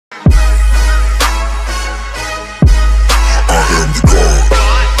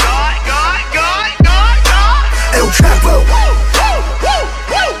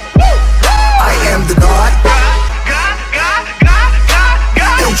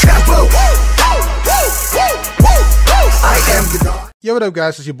Yo, what up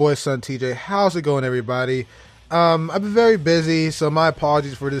guys, it's your boy SonTj. How's it going everybody? I've been very busy, so my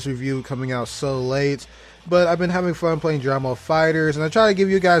apologies for this review coming out so late, but I've been having fun playing Dragon Ball FighterZ, and I try to give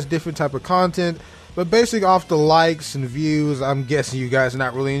you guys different type of content, but basically off the likes and views, I'm guessing you guys are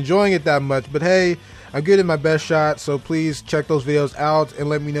not really enjoying it that much, but hey, I'm getting my best shot, so please check those videos out and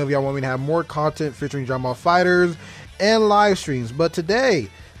let me know if y'all want me to have more content featuring Dragon Ball FighterZ and live streams. But today,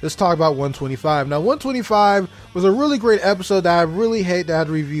 let's talk about 125. Now, 125 was a really great episode that I really hate to have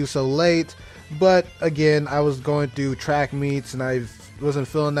to review so late. But again, I was going through track meets and I wasn't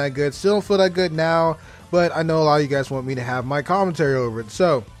feeling that good. Still don't feel that good now, but I know a lot of you guys want me to have my commentary over it.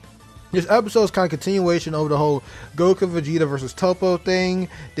 So, this episode is kind of continuation over the whole Goku Vegeta versus TOPPO thing.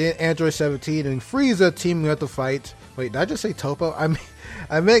 Then Android 17 and Frieza teaming up to fight. Wait, did I just say TOPPO?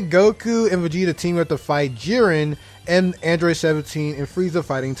 I meant Goku and Vegeta teaming up to fight JIREN and Android 17 and Frieza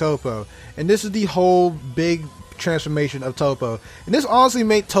fighting TOPPO. And this is the whole big transformation of TOPPO. And this honestly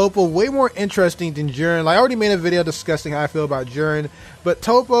made TOPPO way more interesting than JIREN. Like, I already made a video discussing how I feel about JIREN, but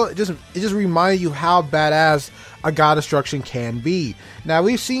TOPPO, it just reminded you how badass a God Destruction can be. Now,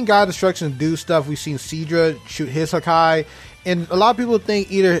 we've seen God Destruction do stuff. We've seen Seadra shoot his Hakai, and a lot of people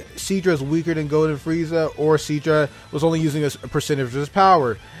think either Seadra is weaker than Golden Frieza or Seadra was only using a percentage of his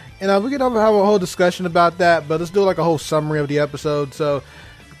power. And we're going to have a whole discussion about that, but let's do like a whole summary of the episode. So,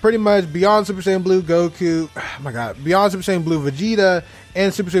 pretty much Beyond Super Saiyan Blue Goku, oh my god, Beyond Super Saiyan Blue Vegeta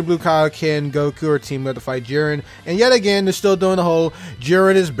and Super Saiyan Blue Kaioken Goku are teaming up to fight JIREN. And yet again, they're still doing the whole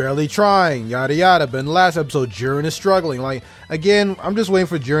JIREN is barely trying, yada yada. But in the last episode, JIREN is struggling. Like, again, I'm just waiting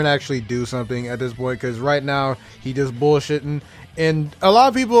for JIREN to actually do something at this point, because right now, he just bullshitting. And a lot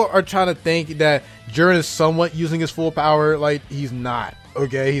of people are trying to think that JIREN is somewhat using his full power. Like, he's not.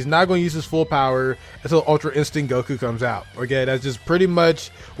 Okay, he's not going to use his full power until Ultra Instinct Goku comes out. Okay, that's just pretty much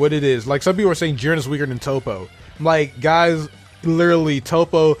what it is. Like, some people are saying JIREN is weaker than TOPPO. Like, guys, literally,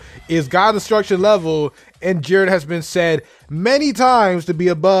 TOPPO is God Destruction level, and JIREN has been said many times to be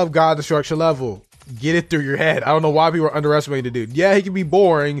above God Destruction level. Get it through your head. I don't know why people are underestimating the dude. Yeah, he can be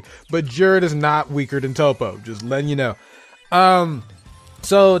boring, but JIREN is not weaker than TOPPO. Just letting you know.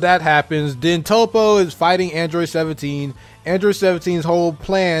 So that happens. Then TOPPO is fighting Android 17. Android 17's whole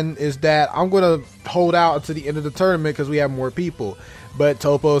plan is that I'm going to hold out until the end of the tournament because we have more people. But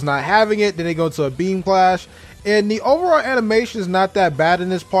TOPPO is not having it. Then they go into a beam clash. And the overall animation is not that bad in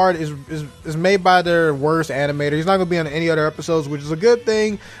this part. Is made by their worst animator. He's not going to be on any other episodes, which is a good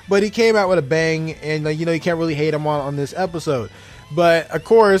thing. But he came out with a bang. And, you know, you can't really hate him on this episode. But, of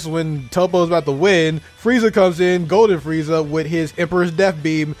course, when TOPPO is about to win, Frieza comes in, Golden Frieza, with his Emperor's Death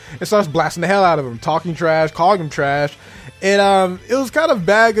Beam, and starts blasting the hell out of him, talking trash, calling him trash. And it was kind of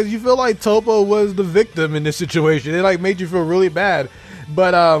bad because you feel like TOPPO was the victim in this situation. It, like, made you feel really bad.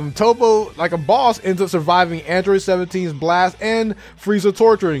 But TOPPO, like a boss, ends up surviving Android 17's blast and Frieza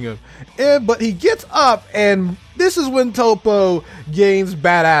torturing him. But he gets up, and this is when TOPPO gains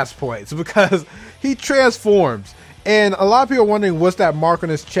badass points because he transforms. And a lot of people are wondering what's that mark on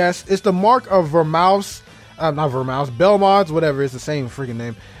his chest. It's the mark of Belmont's, whatever, it's the same freaking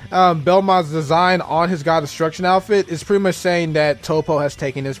name. Belmont's design on his God Destruction outfit is pretty much saying that TOPPO has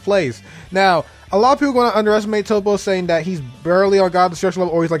taken his place. Now, a lot of people are going to underestimate TOPPO, saying that he's barely on God Destruction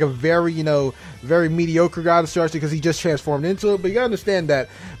level, or he's like a very, you know, very mediocre God Destruction because he just transformed into it. But you got to understand that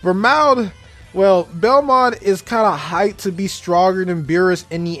Vermouth, well, Belmont is kind of hyped to be stronger than Beerus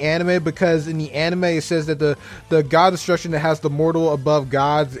in the anime, because in the anime it says that the God Destruction that has the mortal above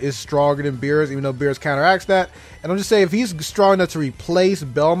gods is stronger than Beerus, even though Beerus counteracts that. And I'm just saying, if he's strong enough to replace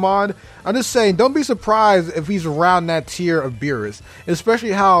Belmont, I'm just saying, don't be surprised if he's around that tier of Beerus.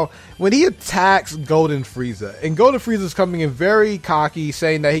 Especially how, when he attacks Golden Frieza, and Golden Frieza is coming in very cocky,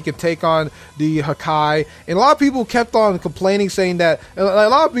 saying that he can take on the Hakai. And a lot of people kept on complaining, saying that, a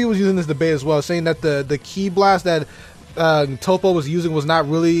lot of people was using this debate as well, saying that the Ki Blast that TOPPO was using was not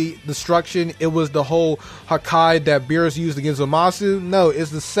really destruction. It was the whole Hakai that Beerus used against Zamasu. No, it's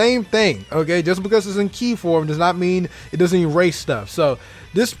the same thing. Okay, just because it's in Ki form does not mean it doesn't erase stuff. So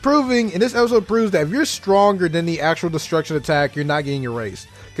this episode proves that if you're stronger than the actual destruction attack, you're not getting erased.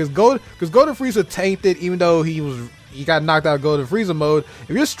 Because Golden Frieza tanked it, even though he got knocked out of Golden Frieza mode. If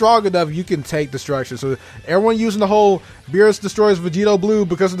you're strong enough, you can take destruction. So everyone using the whole Beerus destroys Vegito Blue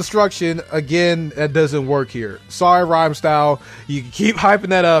because of destruction, again, that doesn't work here. Sorry, Rhyme Style. You can keep hyping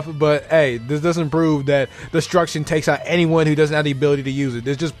that up, but hey, this doesn't prove that destruction takes out anyone who doesn't have the ability to use it.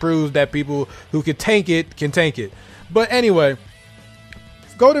 This just proves that people who can tank it. But anyway,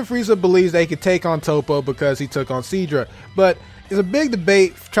 Golden Frieza believes that he could take on TOPPO because he took on Seadra. But it's a big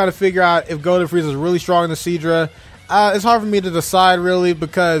debate trying to figure out if Golden Frieza is really strong in the Seadra. It's hard for me to decide, really,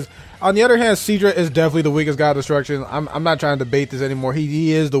 because On the other hand, Seadra is definitely the weakest god of destruction. I'm not trying to debate this anymore.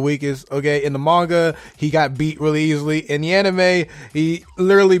 He is the weakest. Okay, in the manga, he got beat really easily. In the anime, he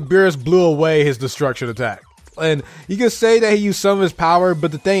literally Beerus blew away his destruction attack. And you can say that he used some of his power,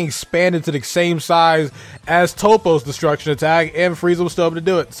 but the thing expanded to the same size as TOPPO's destruction attack, and Frieza was still able to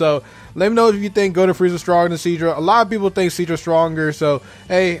do it. So let me know if you think Golden Frieza is stronger than Seadra. A lot of people think Seadra's stronger, so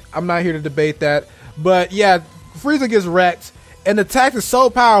hey, I'm not here to debate that. But yeah, Frieza gets wrecked, and the attack is so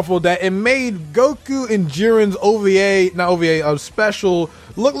powerful that it made Goku and Jiren's special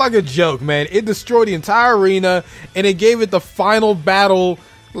look like a joke, man. It destroyed the entire arena, and it gave it the final battle,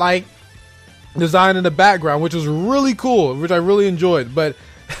 like, design in the background, which was really cool, which I really enjoyed. But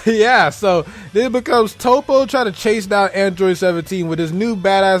yeah, so then it becomes TOPPO trying to chase down Android 17 with his new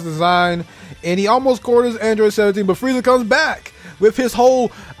badass design, and he almost corners Android 17, but Frieza comes back with his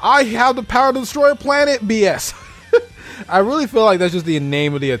whole "I have the power to destroy a planet" BS. I really feel like that's just the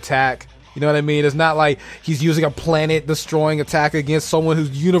name of the attack. You know what I mean? It's not like he's using a planet destroying attack against someone who's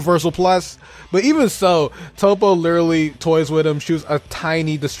Universal Plus. But even so, TOPPO literally toys with him, shoots a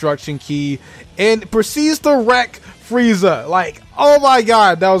tiny destruction key, and proceeds to wreck Frieza. Like, oh my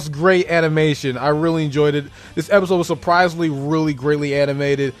god, that was great animation. I really enjoyed it. This episode was surprisingly really greatly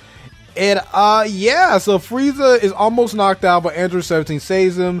animated. And yeah, so Frieza is almost knocked out, but Android 17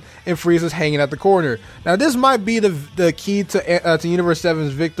 saves him, and Frieza's hanging at the corner. Now this might be the key to Universe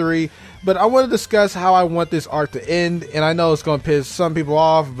 7's victory, but I want to discuss how I want this arc to end, and I know it's going to piss some people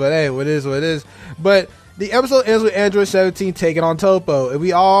off, but hey, what it is what it is. But the episode ends with Android 17 taking on TOPPO, and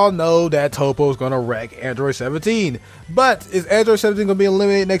we all know that TOPPO is going to wreck Android 17. But is Android 17 going to be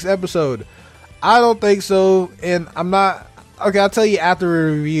eliminated next episode? I don't think so, and I'm not... Okay, I'll tell you after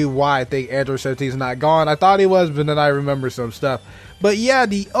we review why I think Android 17 is not gone. I thought he was, but then I remember some stuff. But yeah,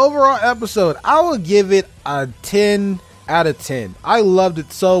 the overall episode, I will give it a 10 out of 10. I loved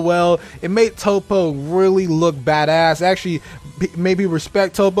it so well. It made TOPPO really look badass. Actually, made me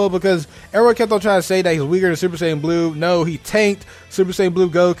respect TOPPO, because everyone kept on trying to say that he's weaker than Super Saiyan Blue. No, he tanked Super Saiyan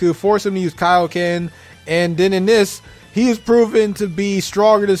Blue Goku, forced him to use Kaioken, and then in this, he is proven to be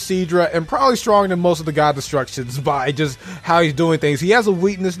stronger than Seadra, and probably stronger than most of the God Destructions by just how he's doing things. He has a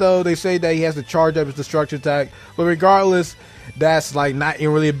weakness though. They say that he has to charge up his destruction attack, but regardless, that's like not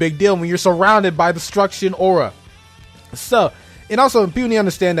even really a big deal when you're surrounded by destruction aura. So, and also people need to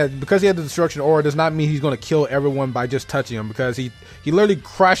understand that because he had the destruction aura does not mean he's going to kill everyone by just touching him, because he literally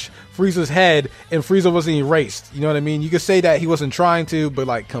crushed Frieza's head and Frieza wasn't erased. You know what I mean? You could say that he wasn't trying to, but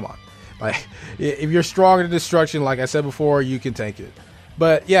like, come on. Like, if you're stronger than destruction, like I said before, you can tank it.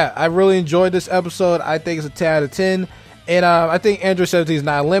 But yeah, I really enjoyed this episode. I think it's a 10 out of 10. And I think Android 17 is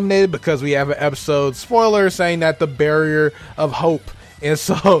not eliminated because we have an episode spoiler saying that the barrier of hope. And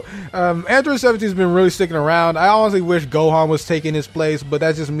so Android 17 has been really sticking around. I honestly wish Gohan was taking his place, but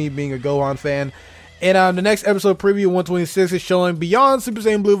that's just me being a Gohan fan. And the next episode preview 126 is showing Beyond Super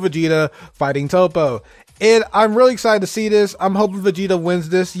Saiyan Blue Vegeta fighting TOPPO. And I'm really excited to see this. I'm hoping Vegeta wins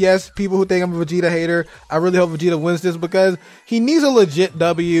this. Yes, people who think I'm a Vegeta hater, I really hope Vegeta wins this because he needs a legit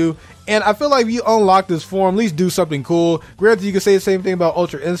W. And I feel like if you unlock this form, at least do something cool. Granted, you can say the same thing about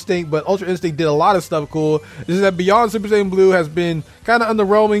Ultra Instinct, but Ultra Instinct did a lot of stuff cool. It's just that Beyond Super Saiyan Blue has been kind of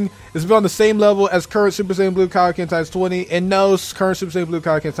underwhelming. It's been on the same level as current Super Saiyan Blue Kaioken times 20. And no, current Super Saiyan Blue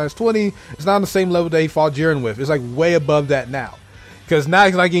Kaioken times 20 is not on the same level that he fought Jiren with. It's like way above that now. Because now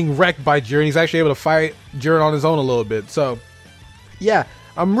he's not getting wrecked by Jiren. He's actually able to fight Jiren on his own a little bit. So, yeah.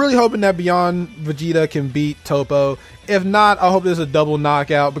 I'm really hoping that Beyond Vegeta can beat TOPPO. If not, I hope there's a double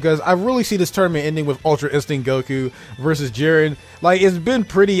knockout, because I really see this tournament ending with Ultra Instinct Goku versus Jiren. Like, it's been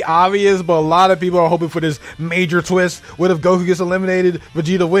pretty obvious, but a lot of people are hoping for this major twist. What if Goku gets eliminated,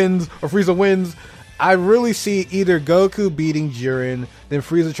 Vegeta wins, or Frieza wins? I really see either Goku beating Jiren, then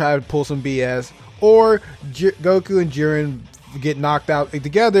Frieza try to pull some BS, or Goku and Jiren get knocked out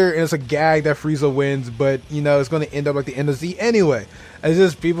together, and it's a gag that Frieza wins, but you know, it's going to end up like the end of Z anyway. It's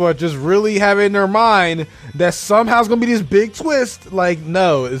just people are just really having in their mind that somehow it's going to be this big twist. Like,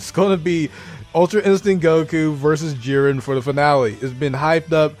 no, it's going to be Ultra Instinct Goku versus Jiren for the finale. It's been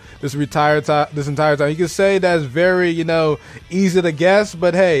hyped up this entire time. You can say that's very, you know, easy to guess,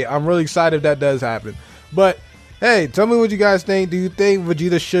 but hey, I'm really excited if that does happen. But hey, tell me what you guys think. Do you think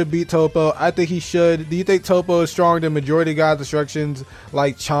Vegeta should beat TOPPO? I think he should. Do you think TOPPO is stronger than majority of God Destructions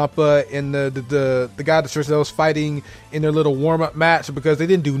like Champa and the God Destructions that was fighting in their little warm-up match, because they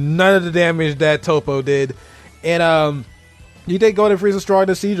didn't do none of the damage that TOPPO did? And do you think Golden Frieza is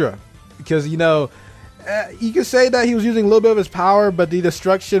stronger than Seadra? Because, you know, you could say that he was using a little bit of his power, but the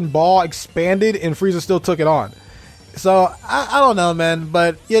destruction ball expanded and Frieza still took it on. So, I don't know, man,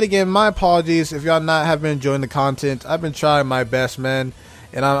 but yet again, my apologies if y'all have been enjoying the content. I've been trying my best, man,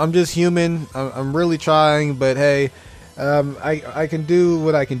 and I'm just human. I'm really trying, but hey, I can do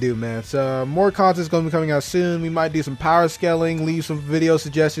what I can do, man. So more content's going to be coming out soon. We might do some power scaling. Leave some video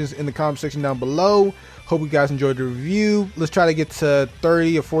suggestions in the comment section down below. Hope you guys enjoyed the review. Let's try to get to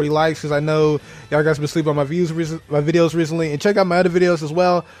 30 or 40 likes, because I know y'all guys been sleeping on my videos recently. And check out my other videos as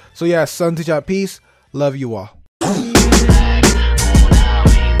well. So yeah, SonTj out. Peace. Love you all.